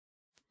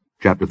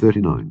Chapter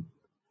 39.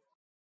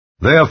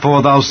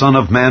 Therefore, thou son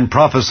of man,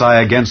 prophesy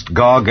against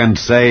Gog, and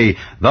say,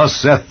 Thus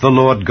saith the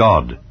Lord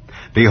God,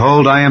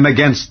 Behold, I am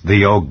against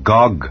thee, O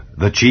Gog,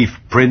 the chief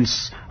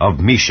prince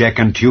of Meshech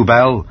and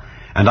Tubal,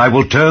 and I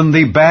will turn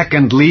thee back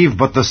and leave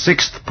but the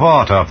 6th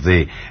part of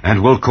thee,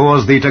 and will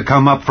cause thee to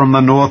come up from the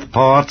north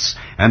parts,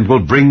 and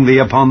will bring thee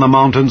upon the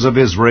mountains of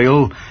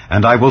Israel,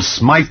 and I will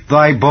smite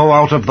thy bow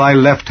out of thy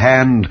left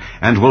hand,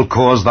 and will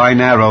cause thine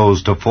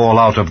arrows to fall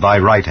out of thy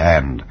right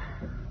hand.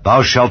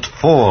 Thou shalt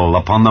fall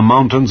upon the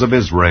mountains of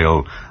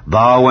Israel,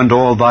 thou and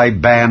all thy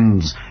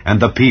bands, and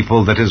the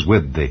people that is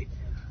with thee.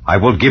 I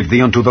will give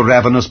thee unto the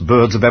ravenous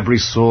birds of every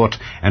sort,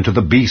 and to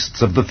the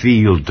beasts of the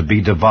field to be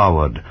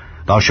devoured.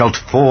 Thou shalt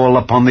fall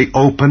upon the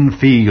open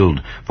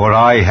field, for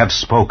I have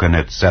spoken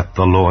it, saith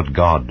the Lord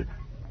God.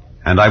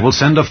 And I will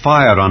send a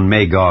fire on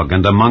Magog,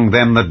 and among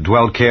them that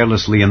dwell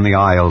carelessly in the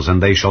isles,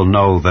 and they shall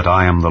know that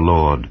I am the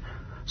Lord.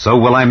 So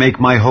will I make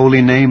my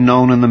holy name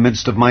known in the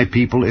midst of my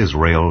people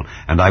Israel,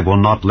 and I will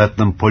not let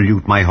them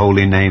pollute my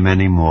holy name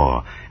any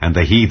more, and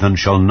the heathen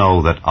shall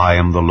know that I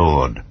am the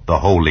Lord, the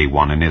Holy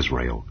One in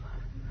Israel.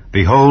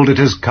 Behold, it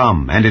is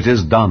come, and it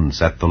is done,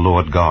 saith the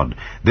Lord God.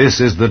 This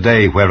is the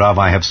day whereof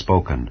I have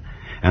spoken.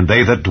 And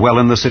they that dwell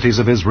in the cities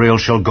of Israel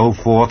shall go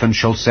forth, and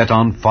shall set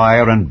on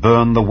fire and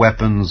burn the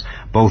weapons,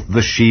 both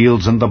the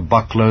shields and the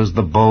bucklers,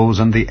 the bows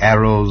and the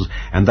arrows,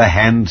 and the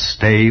hand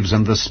staves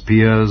and the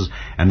spears,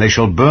 and they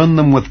shall burn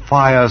them with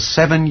fire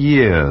 7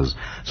 years,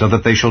 so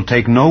that they shall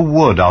take no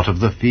wood out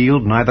of the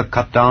field, neither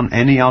cut down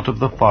any out of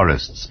the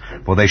forests,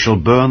 for they shall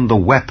burn the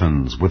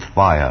weapons with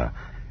fire.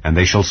 And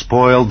they shall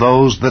spoil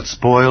those that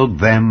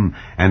spoiled them,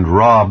 and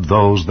rob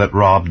those that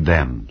robbed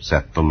them,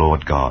 saith the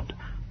Lord God.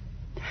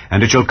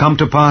 And it shall come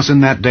to pass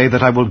in that day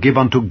that I will give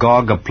unto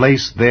Gog a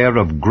place there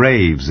of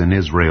graves in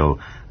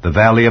Israel, the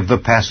valley of the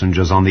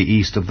passengers on the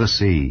east of the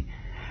sea.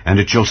 And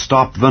it shall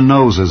stop the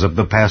noses of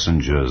the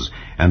passengers,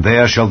 and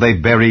there shall they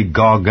bury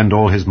Gog and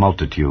all his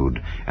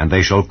multitude, and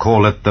they shall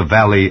call it the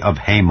valley of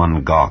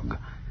Hamon Gog.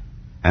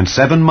 And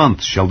 7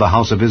 months shall the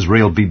house of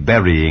Israel be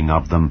burying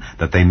of them,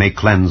 that they may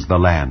cleanse the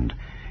land.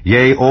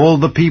 Yea, all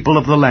the people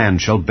of the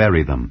land shall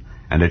bury them.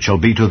 And it shall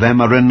be to them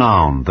a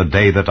renown, the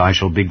day that I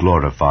shall be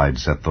glorified,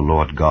 saith the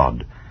Lord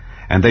God.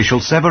 And they shall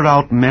sever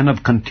out men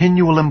of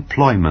continual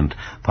employment,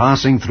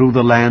 passing through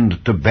the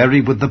land, to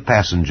bury with the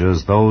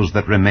passengers those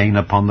that remain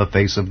upon the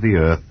face of the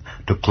earth,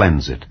 to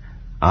cleanse it.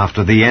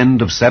 After the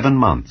end of 7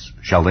 months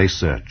shall they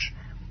search.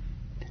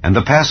 And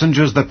the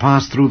passengers that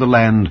pass through the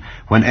land,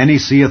 when any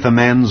seeth a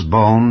man's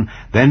bone,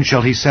 then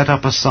shall he set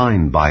up a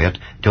sign by it,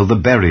 till the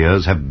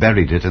buriers have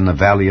buried it in the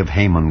valley of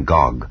Hamon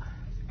Gog.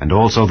 And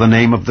also the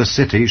name of the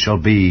city shall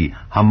be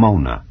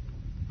Hamona.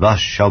 Thus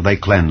shall they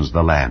cleanse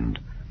the land.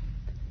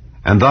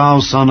 And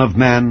thou, son of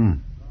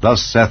man,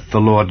 thus saith the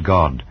Lord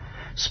God,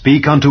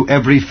 Speak unto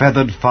every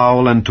feathered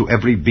fowl and to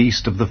every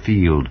beast of the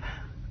field,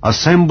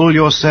 Assemble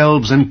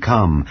yourselves and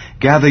come,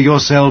 gather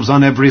yourselves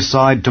on every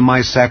side to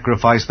my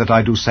sacrifice that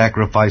I do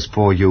sacrifice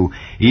for you,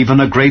 even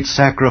a great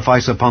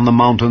sacrifice upon the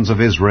mountains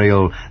of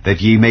Israel, that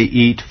ye may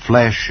eat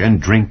flesh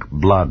and drink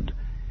blood.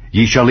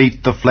 Ye shall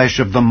eat the flesh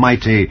of the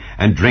mighty,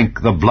 and drink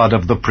the blood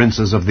of the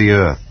princes of the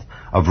earth,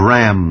 of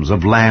rams,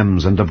 of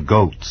lambs, and of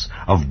goats,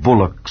 of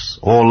bullocks,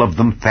 all of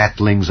them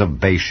fatlings of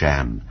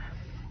Bashan.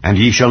 And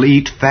ye shall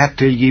eat fat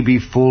till ye be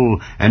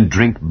full, and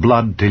drink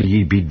blood till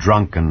ye be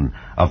drunken,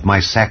 of my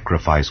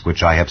sacrifice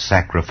which I have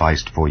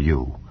sacrificed for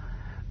you.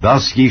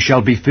 Thus ye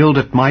shall be filled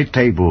at my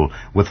table,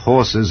 with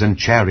horses and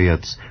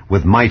chariots,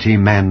 with mighty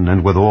men,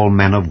 and with all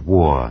men of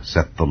war,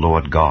 saith the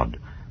Lord God.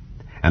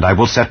 And I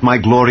will set my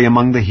glory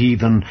among the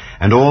heathen,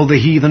 and all the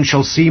heathen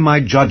shall see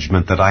my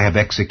judgment that I have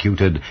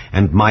executed,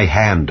 and my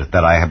hand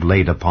that I have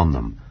laid upon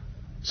them.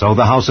 So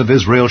the house of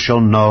Israel shall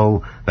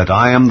know that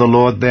I am the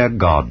Lord their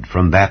God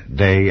from that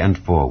day and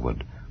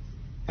forward.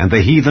 And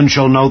the heathen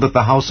shall know that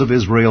the house of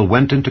Israel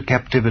went into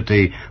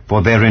captivity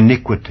for their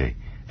iniquity,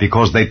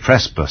 because they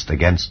trespassed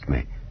against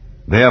me.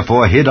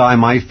 Therefore hid I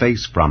my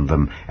face from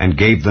them, and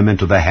gave them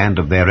into the hand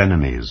of their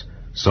enemies.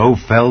 So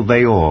fell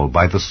they all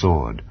by the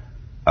sword.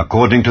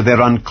 According to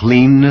their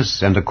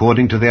uncleanness and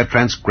according to their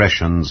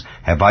transgressions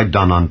have I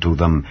done unto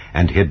them,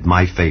 and hid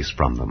my face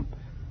from them.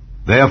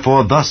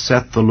 Therefore thus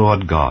saith the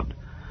Lord God,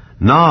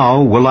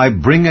 Now will I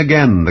bring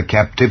again the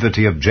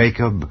captivity of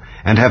Jacob,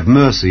 and have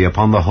mercy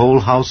upon the whole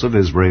house of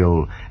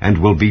Israel, and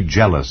will be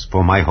jealous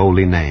for my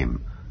holy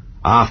name,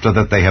 after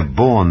that they have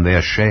borne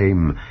their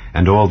shame,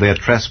 and all their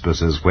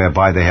trespasses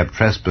whereby they have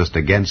trespassed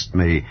against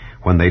me,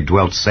 when they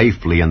dwelt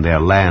safely in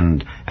their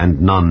land,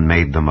 and none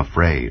made them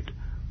afraid.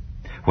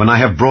 When I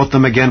have brought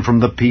them again from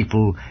the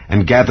people,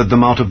 and gathered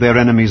them out of their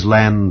enemies'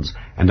 lands,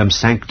 and am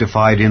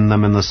sanctified in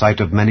them in the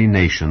sight of many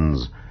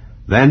nations,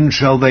 then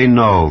shall they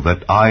know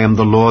that I am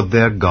the Lord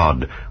their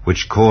God,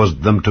 which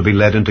caused them to be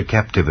led into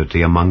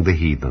captivity among the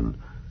heathen.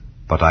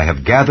 But I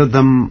have gathered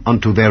them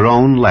unto their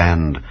own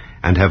land,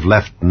 and have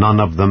left none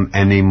of them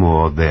any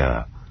more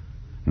there.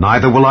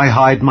 Neither will I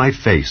hide my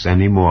face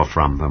any more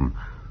from them,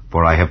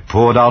 for I have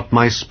poured out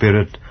my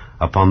Spirit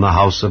upon the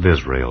house of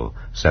Israel,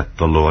 saith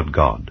the Lord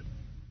God.